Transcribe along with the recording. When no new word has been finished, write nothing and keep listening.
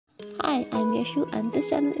Hi, I'm Yashu and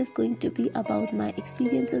this channel is going to be about my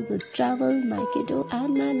experiences with travel, my kiddo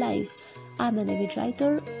and my life. I'm an avid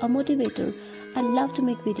writer, a motivator and love to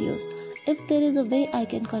make videos. If there is a way I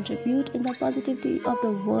can contribute in the positivity of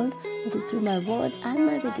the world, it is through my words and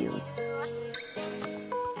my videos.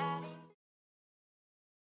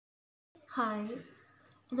 Hi.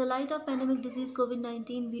 In the light of pandemic disease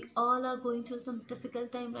COVID-19, we all are going through some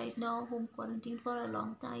difficult time right now, home quarantine for a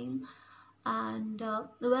long time. And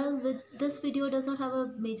with this video does not have a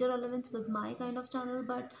major relevance with my kind of channel,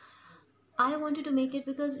 but I wanted to make it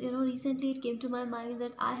because recently it came to my mind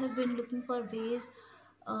that I have been looking for ways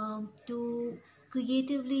to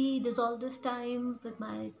creatively dissolve this time with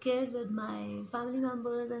my kid, with my family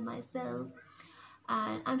members and myself.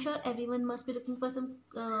 And I'm sure everyone must be looking for some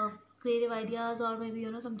creative ideas, or maybe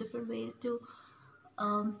some different ways to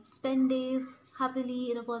spend days happily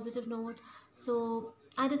in a positive note. So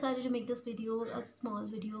I decided to make this video, a small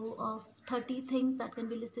video of 30 things that can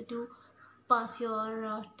be listed to pass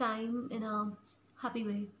your time in a happy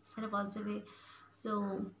way, in a positive way.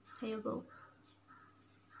 So here you go.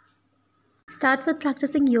 Start with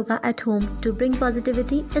practicing yoga at home to bring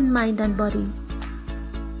positivity in mind and body.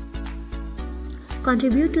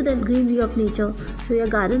 Contribute to the greenery of nature through your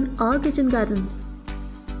garden or kitchen garden.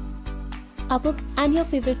 A book and your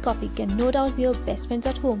favorite coffee can no doubt be your best friends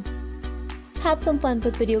at home. Have some fun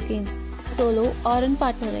with video games, solo or in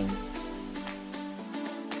partnering.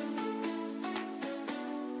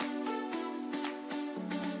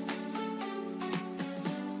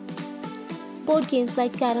 Board games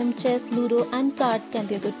like carom, chess, ludo and cards can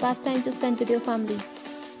be a good pastime to spend with your family.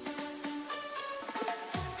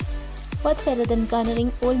 What's better than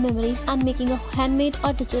garnering old memories and making a handmade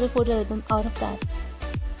or digital photo album out of that?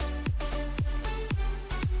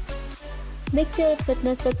 Mix your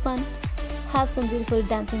fitness with fun. Have some beautiful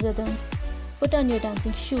dancing rhythms. Put on your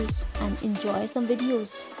dancing shoes and enjoy some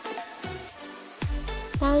videos.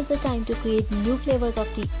 Now is the time to create new flavors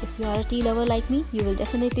of tea. If you are a tea lover like me, you will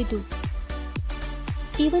definitely do.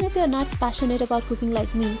 Even if you are not passionate about cooking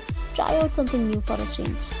like me, try out something new for a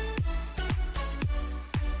change.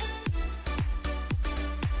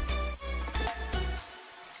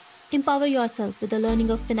 Empower yourself with the learning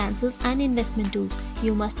of finances and investment tools.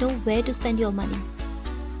 You must know where to spend your money.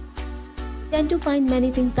 You tend to find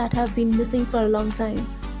many things that have been missing for a long time.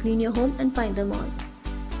 Clean your home and find them all.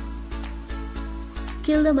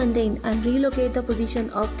 Kill the mundane and relocate the position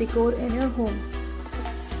of decor in your home.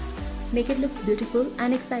 Make it look beautiful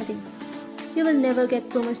and exciting. You will never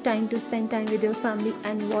get so much time to spend time with your family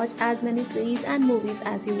and watch as many series and movies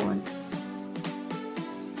as you want.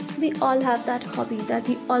 We all have that hobby that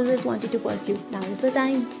we always wanted to pursue. Now is the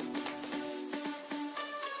time.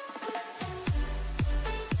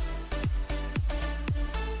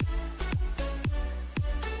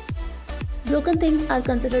 Broken things are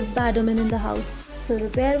considered bad omen in the house, so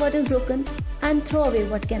repair what is broken and throw away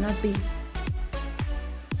what cannot be.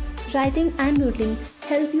 Writing and doodling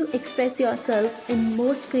help you express yourself in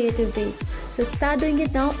most creative ways, so start doing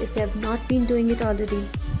it now if you have not been doing it already.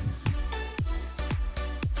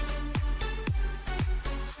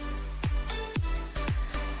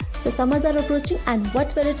 The summers are approaching, and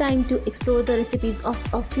what better time to explore the recipes of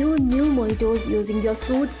a few new mojitos using your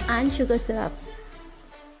fruits and sugar syrups.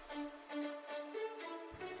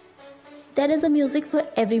 There is a music for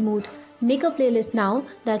every mood. Make a playlist now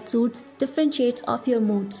that suits different shades of your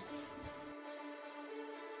moods.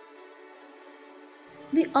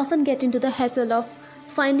 We often get into the hassle of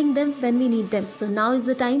finding them when we need them, so now is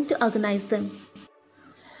the time to organize them.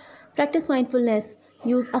 Practice mindfulness,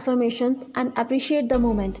 use affirmations and appreciate the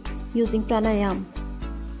moment using pranayam.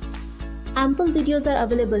 Ample videos are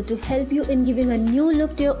available to help you in giving a new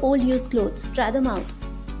look to your old used clothes. Try them out.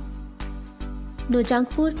 No junk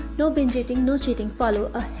food, no binge eating, no cheating.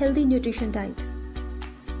 Follow a healthy nutrition diet.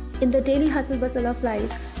 In the daily hustle bustle of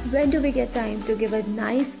life, when do we get time to give a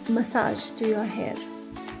nice massage to your hair?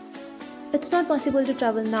 It's not possible to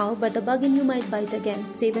travel now, but the bug in you might bite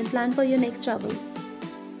again. Save and plan for your next travel.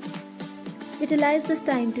 Utilize this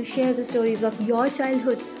time to share the stories of your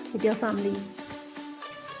childhood with your family.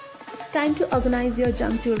 Time to organize your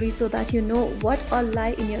junk jewelry so that you know what all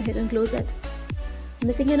lie in your hidden closet.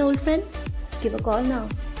 Missing an old friend? Give a call now.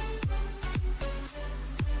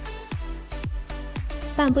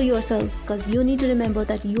 Pamper yourself, because you need to remember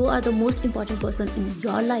that you are the most important person in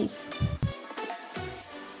your life.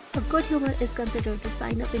 A good humor is considered a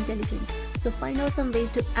sign of intelligence, so find out some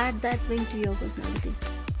ways to add that wing to your personality.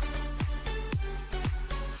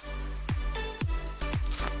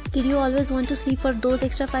 Did you always want to sleep for those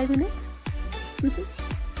extra 5 minutes?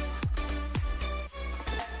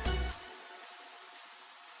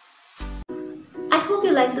 hope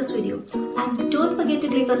you liked this video, and don't forget to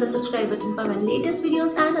click on the subscribe button for my latest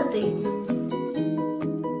videos and updates.